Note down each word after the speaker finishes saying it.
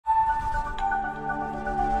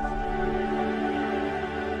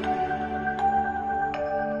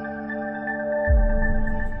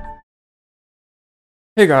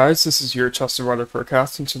Hey guys, this is your trusted weather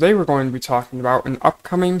forecast, and today we're going to be talking about an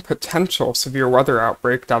upcoming potential severe weather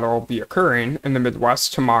outbreak that will be occurring in the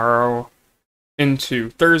Midwest tomorrow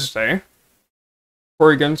into Thursday. Before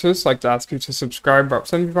we get into this, I'd like to ask you to subscribe. About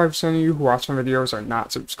 75% of you who watch my videos are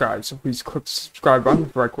not subscribed, so please click the subscribe button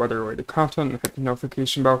if you like weather-related content and hit the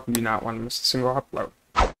notification bell if you do not want to miss a single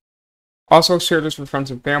upload. Also, share this with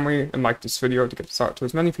friends and family and like this video to get this out to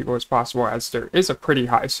as many people as possible, as there is a pretty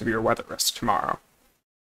high severe weather risk tomorrow.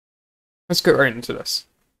 Let's get right into this.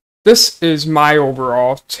 This is my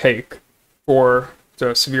overall take for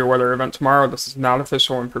the severe weather event tomorrow. This is not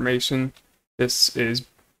official information. This is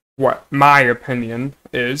what my opinion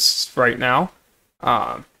is right now.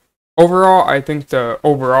 Overall, I think the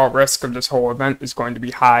overall risk of this whole event is going to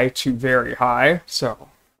be high to very high. So,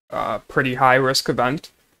 pretty high risk event.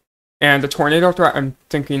 And the tornado threat, I'm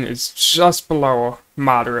thinking, is just below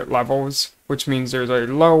moderate levels, which means there's a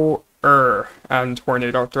lower end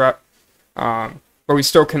tornado threat. But we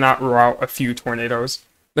still cannot rule out a few tornadoes.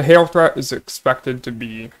 The hail threat is expected to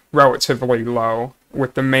be relatively low,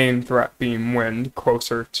 with the main threat being wind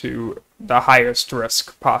closer to the highest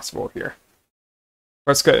risk possible here.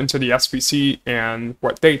 Let's get into the SPC and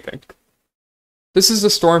what they think. This is the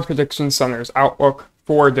Storm Prediction Center's outlook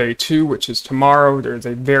for day 2, which is tomorrow. There's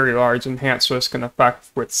a very large enhanced risk in effect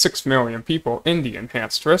with 6 million people in the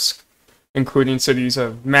enhanced risk, including cities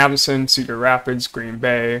of Madison, Cedar Rapids, Green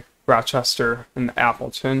Bay, Rochester, and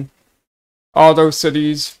Appleton. All those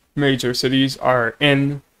cities, major cities, are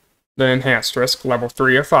in the enhanced risk, level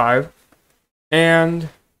 3 of 5. And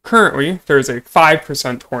currently, there's a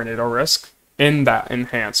 5% tornado risk in that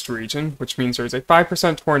enhanced region, which means there's a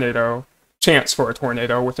 5% tornado chance for a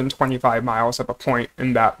tornado within 25 miles of a point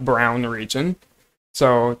in that brown region.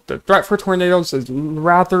 So the threat for tornadoes is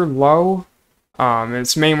rather low.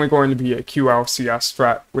 It's mainly going to be a QLCS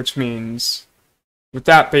threat, which means what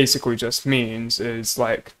that basically just means is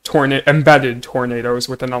like embedded tornadoes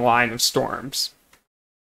within a line of storms.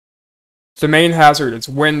 The main hazard is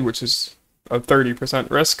wind, which is a 30%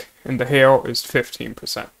 risk, and the hail is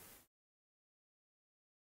 15%.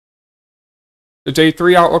 The day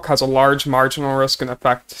 3 outlook has a large marginal risk in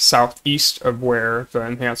effect southeast of where the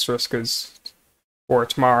enhanced risk is for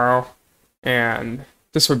tomorrow, and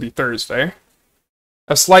this would be Thursday.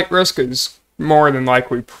 A slight risk is more than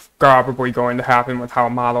likely probably going to happen with how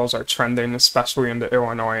models are trending, especially in the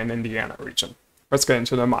Illinois and Indiana region. Let's get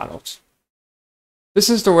into the models. This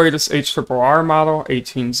is the latest HRRR model,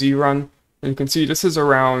 18Z run, and you can see this is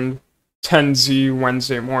around 10Z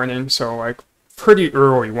Wednesday morning, so like pretty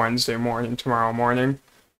early Wednesday morning, tomorrow morning.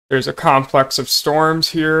 There's a complex of storms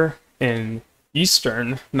here in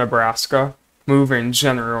eastern Nebraska, moving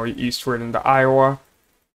generally eastward into Iowa.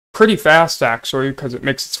 Pretty fast, actually, because it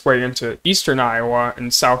makes its way into eastern Iowa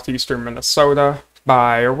and southeastern Minnesota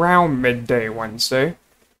by around midday Wednesday.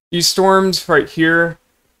 These storms right here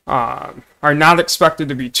are not expected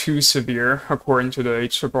to be too severe, according to the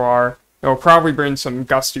HRRR. It'll probably bring some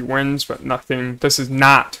gusty winds, but nothing. This is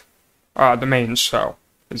not the main show,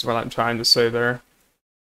 is what I'm trying to say there.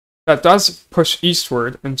 That does push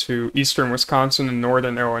eastward into eastern Wisconsin and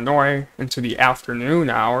northern Illinois into the afternoon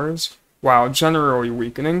hours, while generally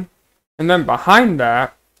weakening. And then behind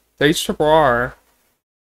that, the HRRR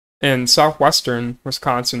in southwestern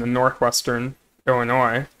Wisconsin and northwestern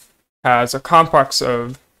Illinois has a complex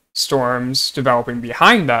of storms developing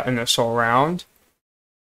behind that initial round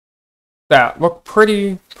that look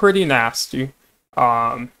pretty nasty.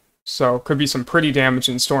 So could be some pretty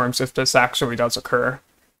damaging storms if this actually does occur,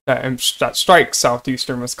 that strikes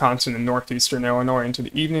southeastern Wisconsin and northeastern Illinois into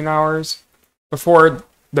the evening hours before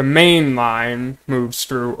the main line moves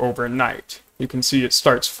through overnight. You can see it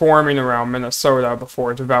starts forming around Minnesota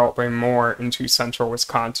before developing more into central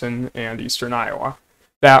Wisconsin and eastern Iowa.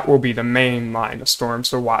 That will be the main line of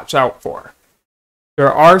storms to watch out for.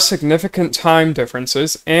 There are significant time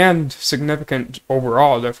differences and significant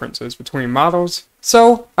overall differences between models,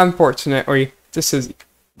 so unfortunately, this is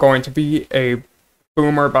going to be a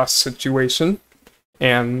boom or bust situation,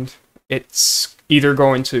 and it's either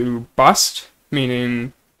going to bust,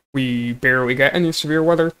 meaning we barely get any severe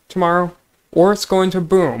weather tomorrow, or it's going to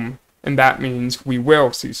boom, and that means we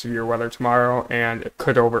will see severe weather tomorrow and it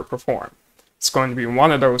could overperform. It's going to be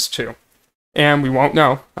one of those two, and we won't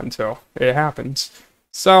know until it happens.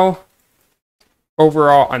 So,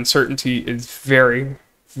 overall uncertainty is very,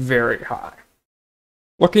 very high.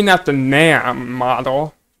 Looking at the NAM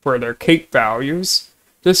model for their CAPE values,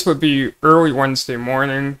 this would be early Wednesday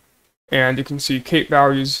morning, and you can see CAPE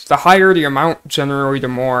values, the higher the amount, generally the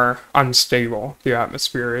more unstable the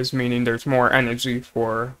atmosphere is, meaning there's more energy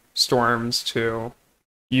for storms to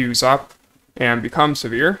use up and become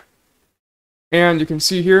severe. And you can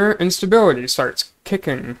see here, instability starts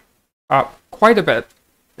kicking up quite a bit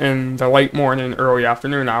in the late morning, early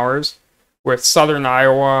afternoon hours, with southern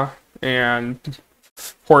Iowa and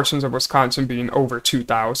portions of Wisconsin being over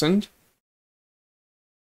 2,000.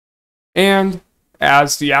 And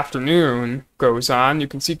as the afternoon goes on, you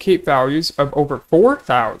can see CAPE values of over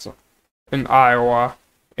 4,000 in Iowa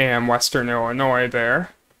and western Illinois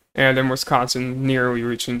there, and in Wisconsin nearly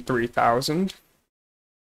reaching 3,000.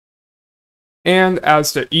 And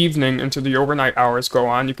as the evening into the overnight hours go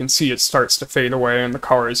on, you can see it starts to fade away and the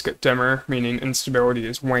colors get dimmer, meaning instability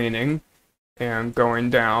is waning and going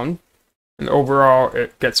down. And overall,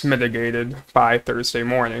 it gets mitigated by Thursday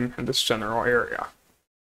morning in this general area.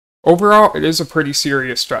 Overall, it is a pretty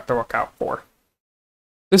serious threat to look out for.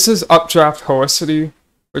 This is updraft helicity,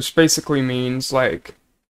 which basically means like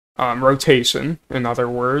rotation, in other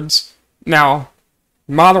words. Now,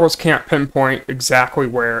 models can't pinpoint exactly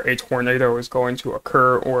where a tornado is going to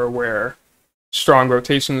occur or where strong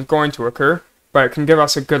rotation is going to occur, but it can give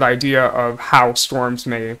us a good idea of how storms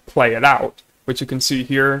may play it out, which you can see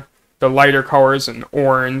here. The lighter colors in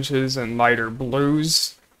oranges and lighter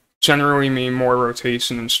blues generally mean more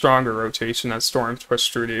rotation and stronger rotation as storms push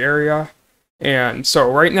through the area. And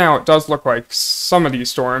so right now it does look like some of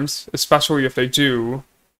these storms, especially if they do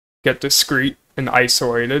get discrete and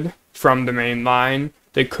isolated from the main line,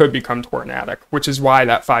 they could become tornadic, which is why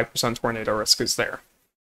that 5% tornado risk is there.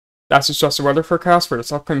 That's just a weather forecast for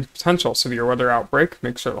this upcoming potential severe weather outbreak.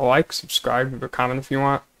 Make sure to like, subscribe, leave a comment if you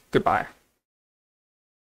want. Goodbye.